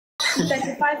I'm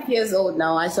 35 years old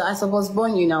now. I was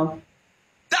born you now.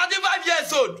 35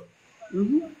 years old.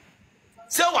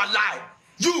 Say what lie?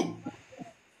 You.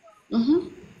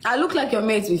 I look like your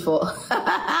mates before.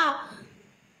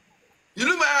 You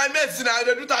look like my mates now.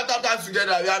 They do tap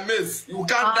together. We are mates. You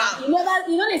can't dance.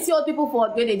 You know they see old people for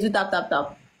where they do tap.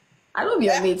 I don't be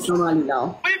your mates normally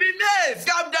now. We be mates.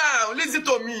 Calm down. Listen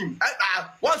to me.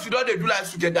 Once we don't do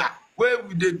life together, where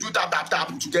we they do tap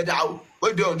together,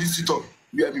 where they on this sit up,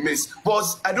 we are be mates.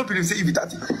 But I don't believe say if you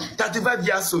 35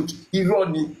 years old, he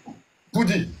running.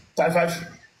 Pudi, 35.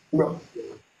 No.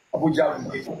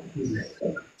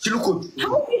 She look good.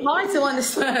 How hard to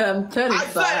understand? I'm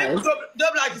 35. I said,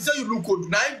 don't like you say you look good.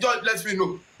 Now just let me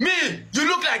know. Me, you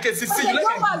look like a sissy. You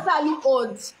look like I look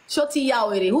old. Shorty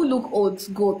Yawere, who look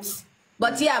old, goats.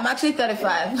 But yeah, I'm actually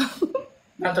 35.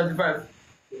 Not 35.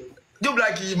 Don't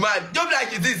like you man. Don't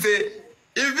like you this say.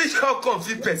 If it's not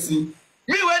confused person.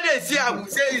 Me when they see I will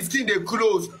say his skin they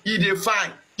close, he they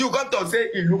fine. You got to say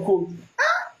he look old.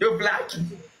 You black.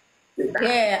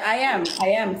 Yeah, I am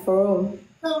for real.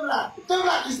 Don't laugh.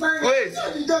 Wait,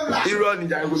 he running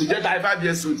that will get 35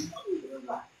 years old.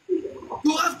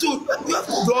 You have to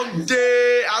run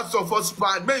day out of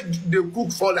husband. Make they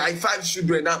cook for like 5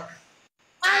 children now.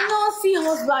 I don't see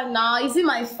husband now. Is it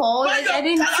my fault? I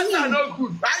didn't see him. Not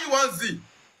good. How you want to see?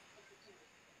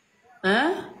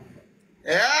 Huh?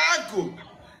 Yeah, good.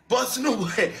 But no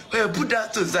way. Put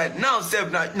that to side. Now,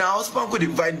 Seb, now husband could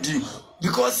invite you.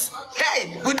 Because,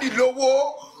 hey, with the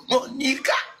low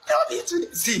Monica.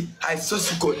 See, I saw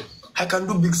you good. I can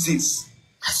do big things.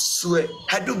 I swear,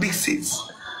 I do big things.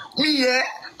 Me,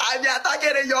 I be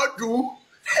attacking your do.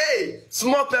 Hey,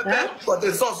 small pepper for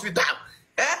the sauce with them.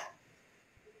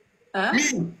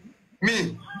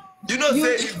 Me. You know,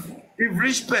 say if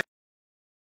rich person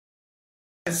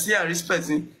see and rich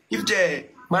person, if they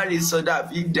marry so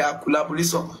that if they are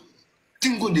collaboration,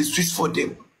 thing go the Swiss for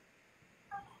them.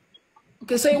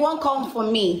 Okay, so you won't come for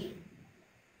me.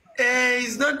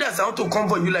 It's not that I want to come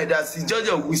for you like that. It's just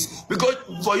a wish. Because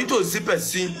for you to see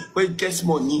person when gets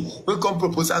money, when come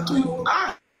proposal to you,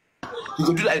 you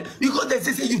go do like because they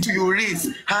say you to your race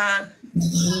and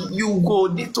you go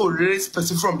need to raise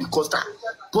person from the costa.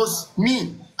 But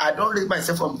me, I don't raise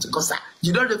myself from the costa.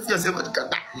 You don't raise yourself from the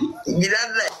costa. You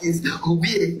don't like this who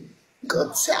be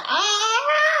God say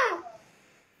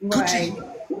right.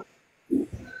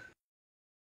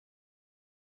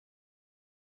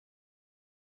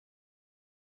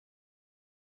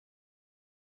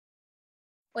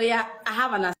 Oh yeah, I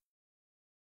have an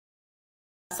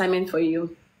assignment for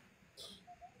you.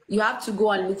 You have to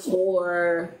go and look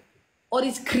for all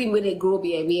this cream where they grow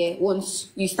baby. Once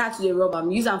you start to rub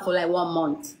them, use them for like 1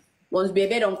 month. Once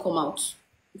baby don't come out,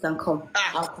 you can come.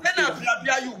 Then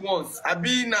I you once. I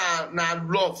be na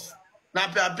love. Na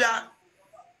pia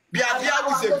with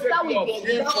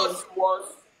a love.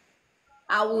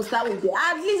 I will start with it.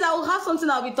 At least I will have something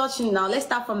I'll be touching now. Let's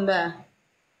start from there.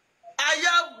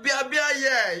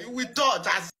 Yeah, we thought.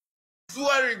 I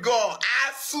swear to God.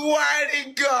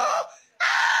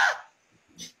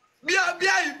 You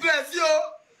bless you.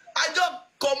 I just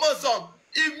come on some.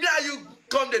 If me and you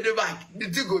come the day back, the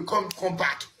thing will come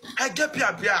back. I get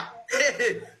Pia.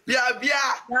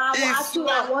 Nah, actually,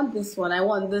 I want this one. I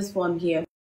want this one here.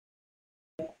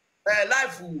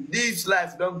 This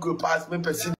life don't go past me person.